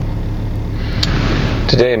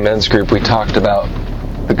today in men's group we talked about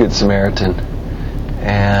the Good Samaritan,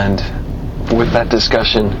 and with that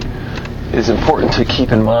discussion it is important to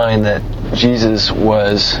keep in mind that Jesus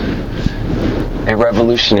was a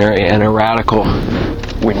revolutionary and a radical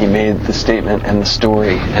when he made the statement and the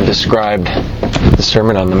story and described the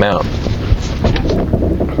Sermon on the Mount,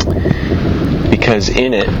 because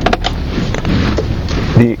in it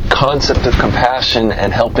the concept of compassion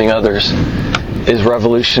and helping others is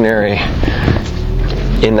revolutionary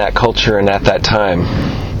in that culture and at that time.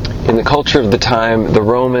 In the culture of the time, the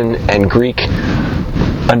Roman and Greek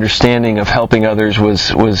understanding of helping others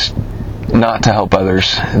was not to help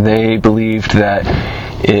others. They believed that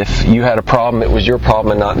if you had a problem, it was your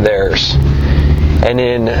problem and not theirs. And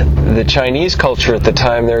in the Chinese culture at the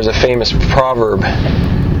time, there's a famous proverb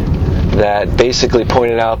that basically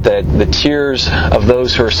pointed out that the tears of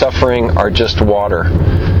those who are suffering are just water,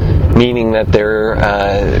 meaning that there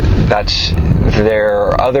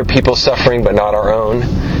are other people suffering but not our own.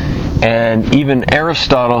 And even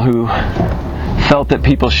Aristotle, who felt that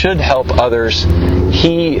people should help others,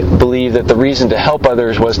 he believed that the reason to help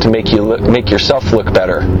others was to make yourself look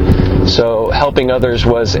better. So helping others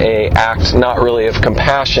was an act not really of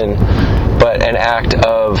compassion, but an act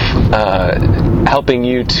of helping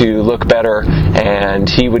you to look better. And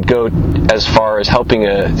he would go as far as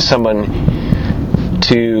helping someone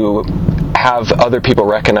to have other people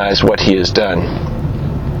recognize what he has done.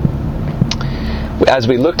 As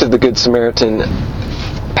we looked at the Good Samaritan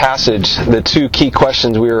passage, the two key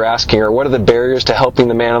questions we were asking are, what are the barriers to helping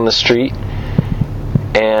the man on the street?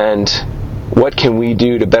 And what can we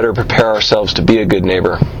do to better prepare ourselves to be a good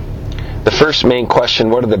neighbor? The first main question,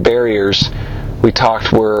 what are the barriers? We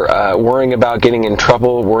talked were worrying about getting in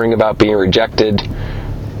trouble, worrying about being rejected,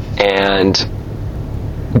 and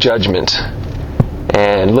judgment.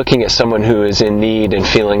 And looking at someone who is in need and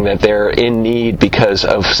feeling that they're in need because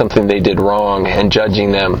of something they did wrong and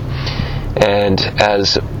judging them. And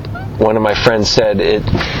as one of my friends said,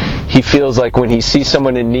 he feels like when he sees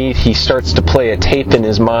someone in need, he starts to play a tape in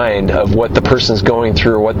his mind of what the person's going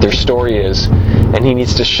through or what their story is. And he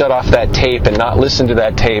needs to shut off that tape and not listen to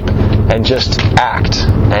that tape and just act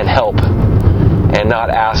and help. And not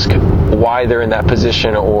ask why they're in that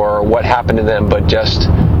position or what happened to them, but just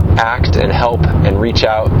act and help and reach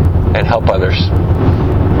out and help others.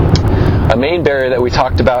 A main barrier that we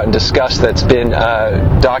talked about and discussed that's been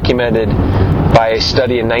documented by a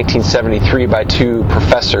study in 1973 by two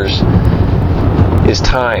professors is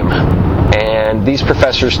time. And these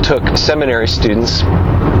professors took seminary students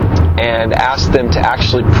and asked them to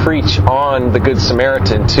actually preach on the Good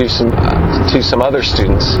Samaritan to some other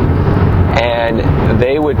students. And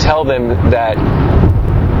they would tell them that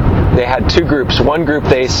they had two groups. One group,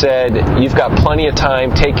 they said, you've got plenty of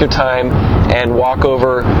time, take your time and walk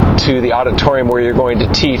over to the auditorium where you're going to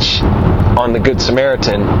teach on the Good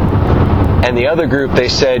Samaritan. And the other group, they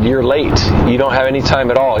said, you're late. You don't have any time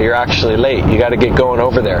at all. You're actually late. You got to get going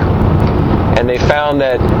over there. And they found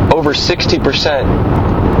that over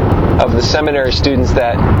 60% of the seminary students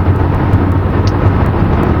that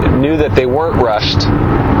knew that they weren't rushed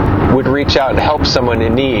would reach out and help someone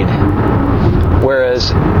in need.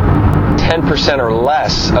 Whereas 10% or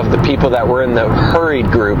less of the people that were in the hurried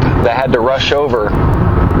group that had to rush over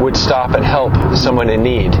would stop and help someone in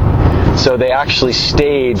need. So they actually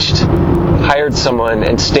hired someone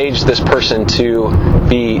and staged this person to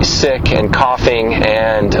be sick and coughing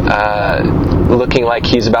and looking like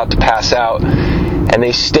he's about to pass out. And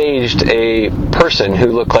they staged a person who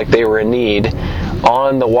looked like they were in need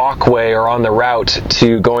on the walkway or on the route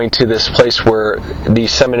to going to this place where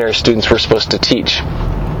these seminary students were supposed to teach.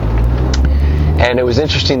 And it was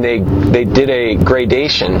interesting, they did a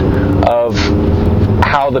gradation of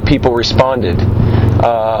how the people responded.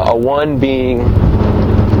 A 1 being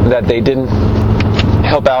that they didn't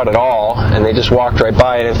help out at all and they just walked right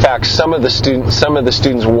by. And in fact, some of the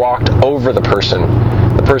students walked over the person.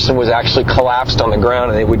 The person was actually collapsed on the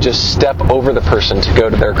ground and they would just step over the person to go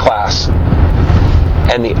to their class.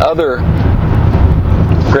 And the other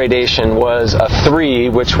gradation was a 3,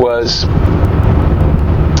 which was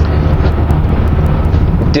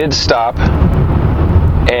did stop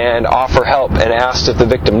and offer help and asked if the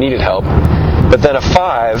victim needed help. But then a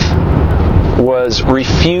 5 was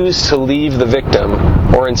refused to leave the victim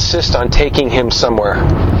or insist on taking him somewhere.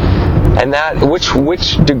 And that,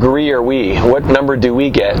 which degree are we? What number do we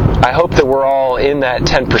get? I hope that we're all in that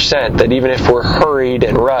 10%, that even if we're hurried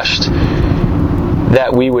and rushed,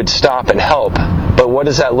 that we would stop and help. But what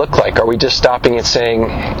does that look like? Are we just stopping and saying,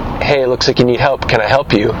 hey, it looks like you need help, can I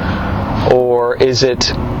help you? Or Or is it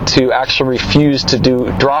to actually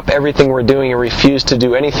drop everything we're doing and refuse to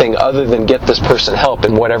do anything other than get this person help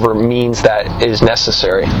in whatever means that is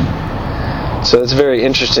necessary? So it's very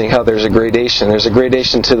interesting how there's a gradation. There's a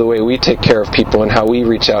gradation to the way we take care of people and how we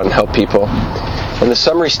reach out and help people. And the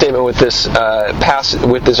summary statement with this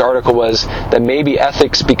article was that maybe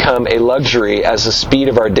ethics become a luxury as the speed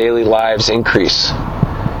of our daily lives increase.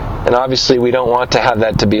 And obviously we don't want to have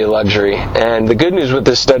that to be a luxury. And the good news with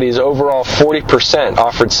this study is overall 40%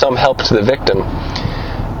 offered some help to the victim.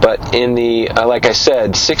 But in the, like I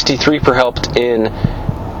said, 63% helped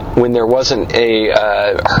when there wasn't a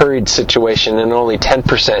hurried situation, and only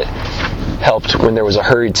 10% helped when there was a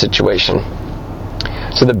hurried situation.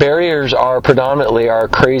 So the barriers are predominantly our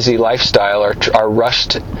crazy lifestyle, our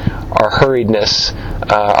rushed, our hurriedness,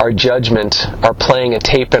 our judgment, our playing a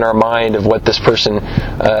tape in our mind of what this person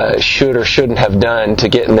should or shouldn't have done to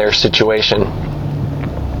get in their situation.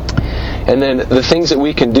 And then the things that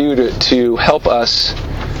we can do to help us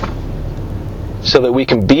so that we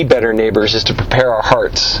can be better neighbors is to prepare our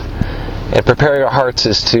hearts. And preparing our hearts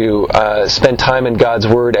is to spend time in God's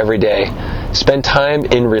Word every day. Spend time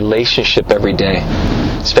in relationship every day.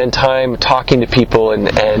 Spend time talking to people and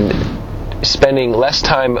spending less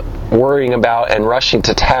time worrying about and rushing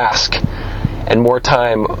to task, and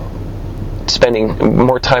spending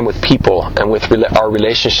more time with people and with our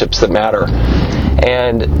relationships that matter.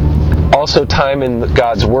 And also time in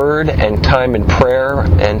God's Word, and time in prayer,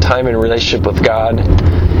 and time in relationship with God.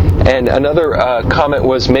 And another comment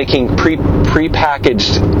was making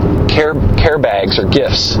pre-packaged care bags or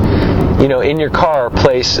gifts. In your car,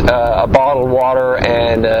 place a bottled water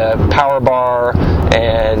and a power bar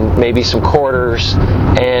and maybe some quarters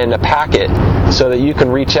and a packet so that you can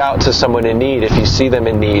reach out to someone in need if you see them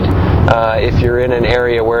in need. If you're in an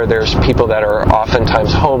area where there's people that are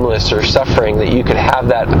oftentimes homeless or suffering, that you can have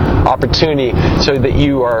that opportunity so that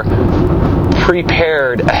you are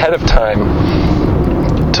prepared ahead of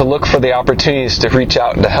time to look for the opportunities to reach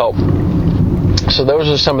out and to help. So those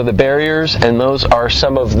are some of the barriers, and those are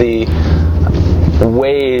some of the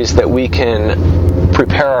ways that we can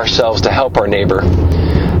prepare ourselves to help our neighbor.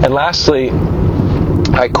 And lastly,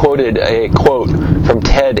 I quoted a quote from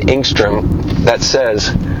Ted Engstrom that says,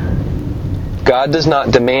 "God does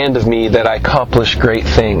not demand of me that I accomplish great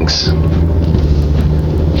things.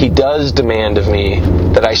 He does demand of me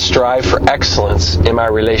that I strive for excellence in my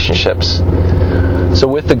relationships." So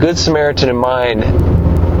with the Good Samaritan in mind,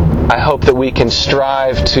 I hope that we can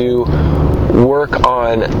strive to work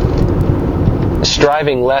on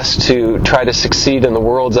striving less to try to succeed in the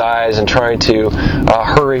world's eyes and trying to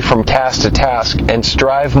hurry from task to task, and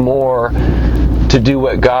strive more to do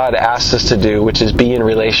what God asks us to do, which is be in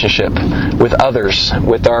relationship with others,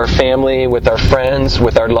 with our family, with our friends,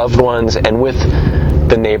 with our loved ones, and with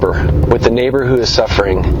the neighbor who is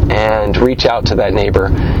suffering, and reach out to that neighbor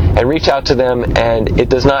and reach out to them. And it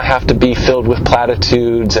does not have to be filled with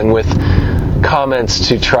platitudes and with comments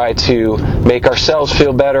to try to make ourselves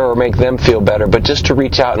feel better or make them feel better, but just to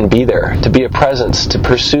reach out and be there, to be a presence, to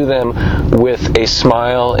pursue them with a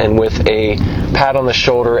smile and with a pat on the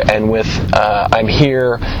shoulder and with I'm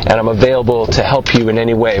here and I'm available to help you in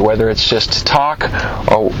any way, whether it's just to talk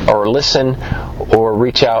or listen or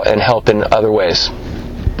reach out and help in other ways.